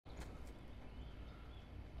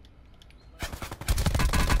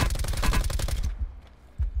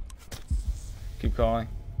keep calling.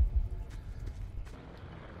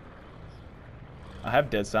 I have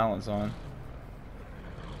dead silence on.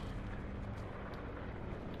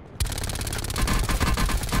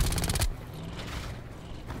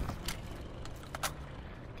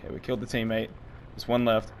 Okay, we killed the teammate. There's one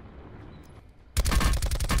left.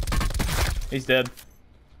 He's dead.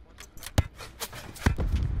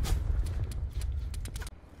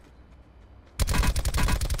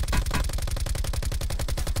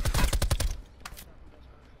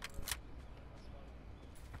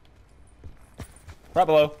 Right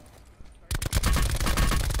below.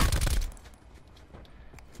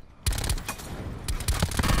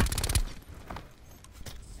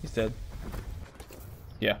 He's dead.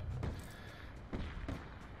 Yeah.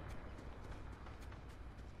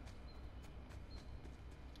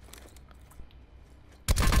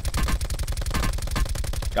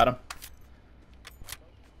 Got him.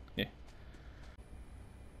 Yeah.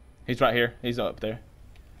 He's right here. He's up there.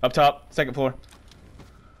 Up top, second floor.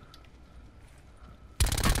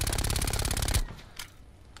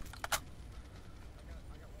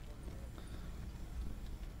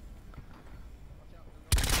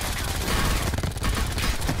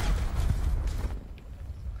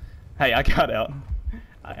 Hey, I got out.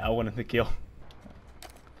 I wanted the kill.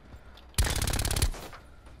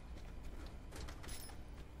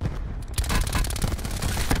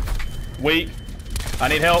 Weak. I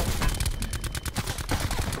need help.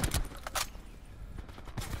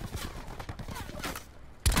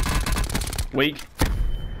 Weak.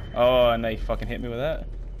 Oh, and they fucking hit me with that.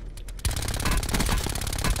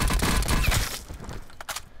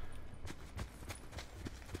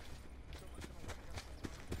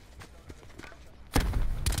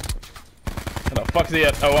 What the fuck's he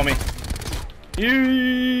at? Oh, on me.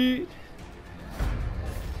 Eee.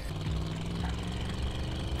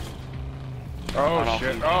 Oh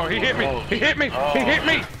shit. Oh, he hit me. He hit me. He hit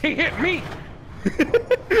me. He hit me.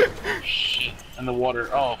 Shit. In the water.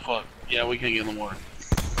 Oh, fuck. Yeah, we can't get in the water.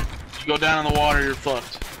 If you go down in the water, you're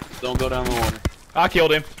fucked. Don't go down in the water. I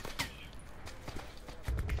killed him.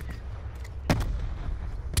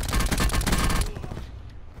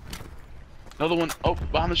 Another one. Oh,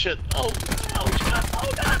 behind the shit. Oh, oh, God.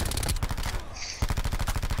 Oh, God.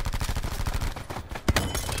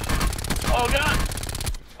 Oh, God.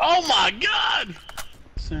 Oh, my God.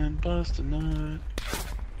 Sand bust tonight.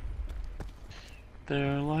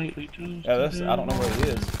 They're lightly just. Yeah, that's. I don't know where he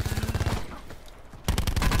is.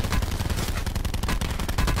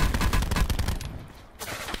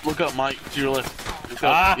 Look up, Mike. To your left. Look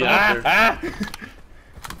up. Yeah, up there.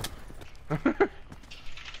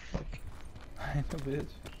 I ain't no bitch.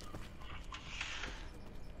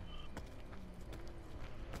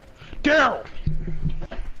 Daryl!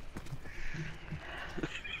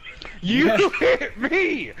 You hit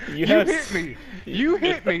me! You hit me! You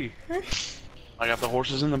hit me! I got the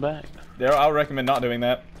horses in the back. There, I would recommend not doing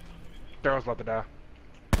that. Daryl's about to die.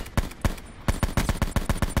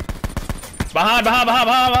 Behind!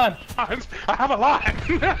 I have a lot!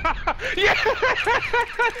 Yes!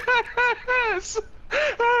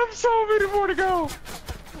 I have so many more to go!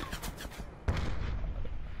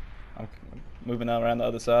 I'm moving out around the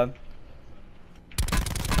other side.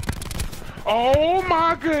 Oh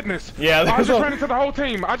my goodness! Yeah, I just ran into the whole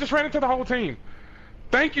team. I just ran into the whole team.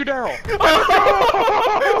 Thank you, Daryl.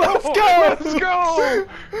 Let's go! Let's go!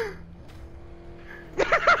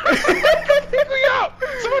 Pick me up!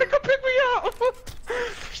 Somebody come pick me up!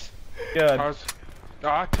 Good.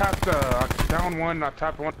 I tapped I down one. I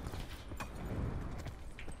tapped one.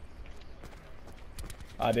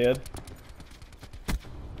 I did.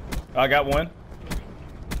 I got one.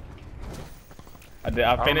 I did.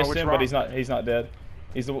 I finished him, but he's not. He's not dead.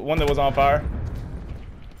 He's the one that was on fire.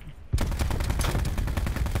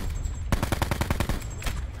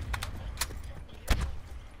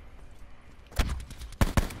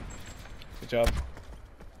 Good job.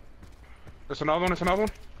 There's another one. There's another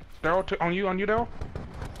one. Daryl, on you, Daryl.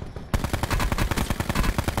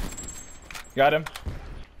 Got him.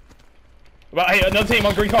 Well, hey, another team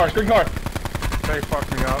on green car. Green car. They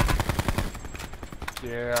fucked me up.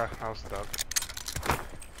 Yeah, I was stuck.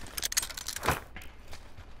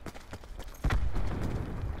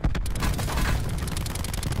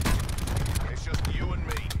 It's just you and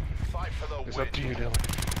me. Fight for the win. It's up to you, Dylan.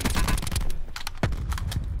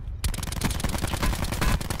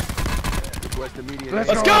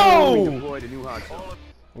 Let's go!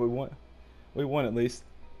 We won. We won at least.